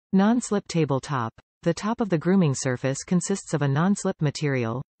Non-slip tabletop. The top of the grooming surface consists of a non-slip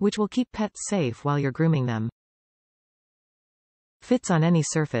material, which will keep pets safe while you're grooming them. Fits on any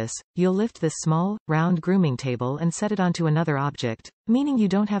surface. You'll lift this small, round grooming table and set it onto another object, meaning you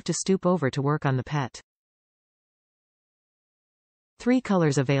don't have to stoop over to work on the pet. 3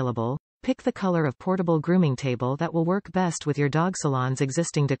 colors available. Pick the color of portable grooming table that will work best with your dog salon's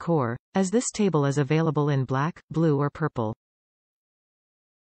existing decor, as this table is available in black, blue or purple.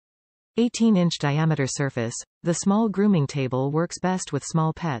 18-inch diameter surface. The small grooming table works best with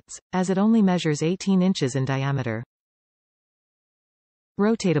small pets, as it only measures 18 inches in diameter.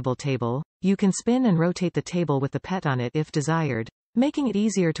 Rotatable table. You can spin and rotate the table with the pet on it if desired, making it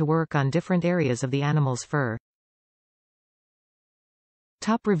easier to work on different areas of the animal's fur.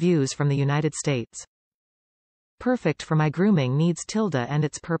 Top reviews from the United States. Perfect for my grooming needs Tilda and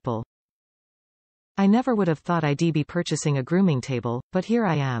it's purple. I never would have thought I'd be purchasing a grooming table, but here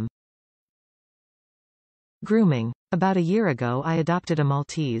I am. Grooming. About a year ago I adopted a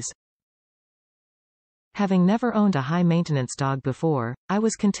Maltese. Having never owned a high-maintenance dog before, I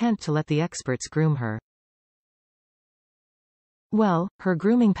was content to let the experts groom her. Well, her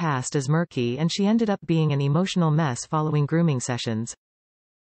grooming past is murky and she ended up being an emotional mess following grooming sessions.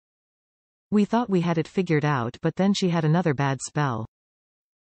 We thought we had it figured out, but then she had another bad spell.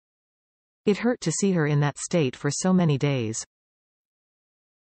 It hurt to see her in that state for so many days.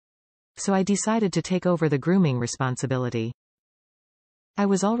 So I decided to take over the grooming responsibility. I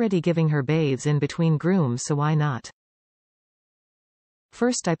was already giving her bathes in between grooms, so why not?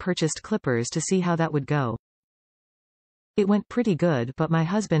 First I purchased clippers to see how that would go. It went pretty good, but my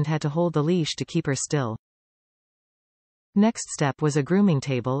husband had to hold the leash to keep her still. Next step was a grooming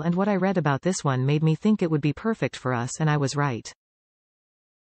table, and what I read about this one made me think it would be perfect for us, and I was right.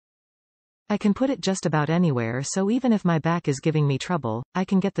 I can put it just about anywhere, so even if my back is giving me trouble, I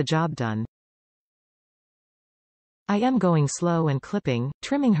can get the job done. I am going slow and clipping,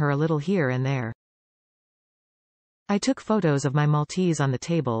 trimming her a little here and there. I took photos of my Maltese on the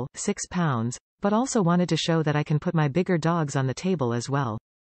table, 6 pounds, but also wanted to show that I can put my bigger dogs on the table as well.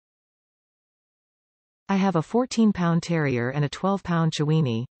 I have a 14-pound terrier and a 12-pound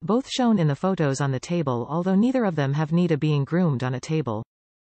Chiweenie, both shown in the photos on the table, although neither of them have need of being groomed on a table.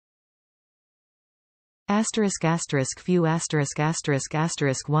 Few*********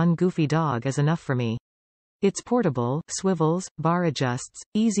 one goofy dog is enough for me. It's portable, swivels, bar adjusts,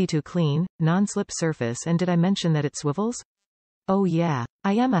 easy to clean, non-slip surface, and did I mention that it swivels? Oh yeah.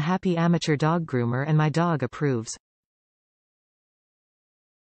 I am a happy amateur dog groomer and my dog approves.